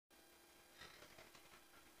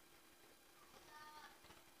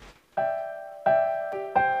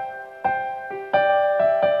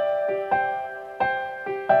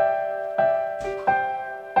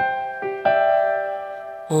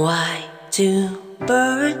Why do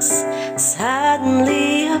birds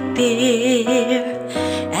suddenly appear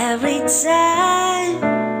every time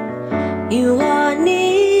you are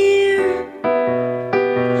near?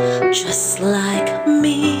 Just like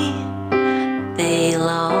me, they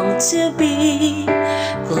long to be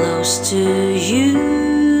close to you.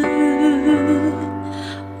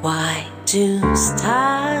 Why do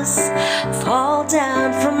stars fall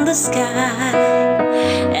down from the sky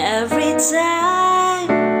every time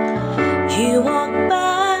you walk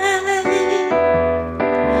by?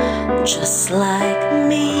 Just like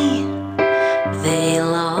me, they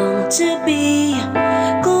long to be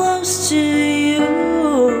close to you.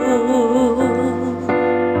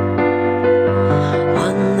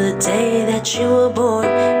 On the day that you were born,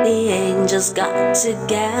 the angels got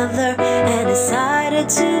together and decided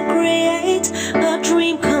to create a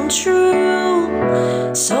dream come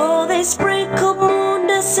true. So they sprinkled moon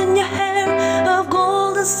dust in your hair of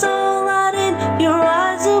gold and starlight in your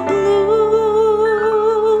eyes of blue.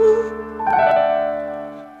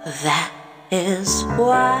 That is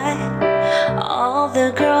why all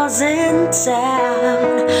the girls in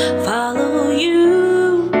town follow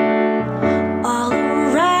you all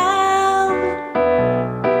around.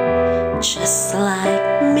 Just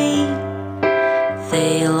like me,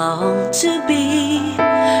 they long to be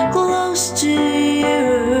close to you.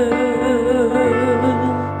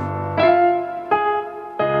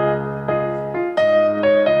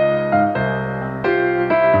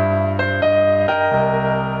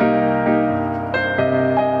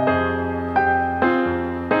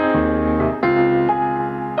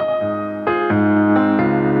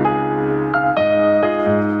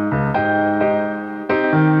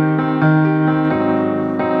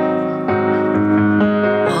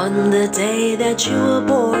 The day that you were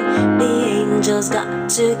born, the angels got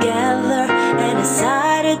together and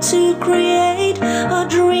decided to create a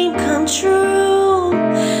dream come true.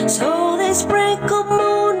 So they sprinkled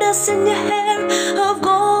moon dust in your hair of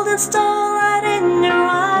gold and starlight in your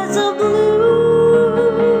eyes of blue.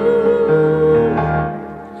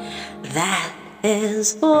 That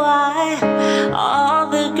is why all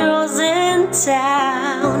the girls in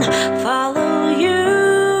town follow you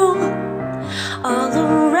all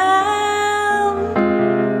around.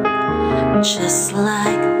 Just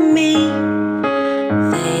like me,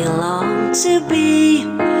 they long to be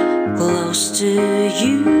close to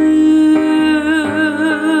you.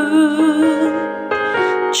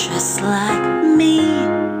 Just like me,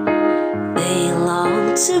 they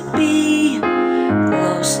long to be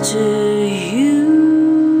close to you.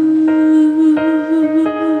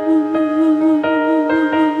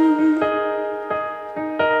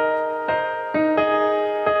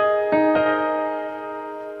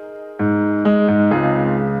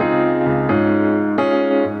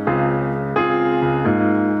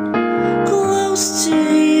 Close to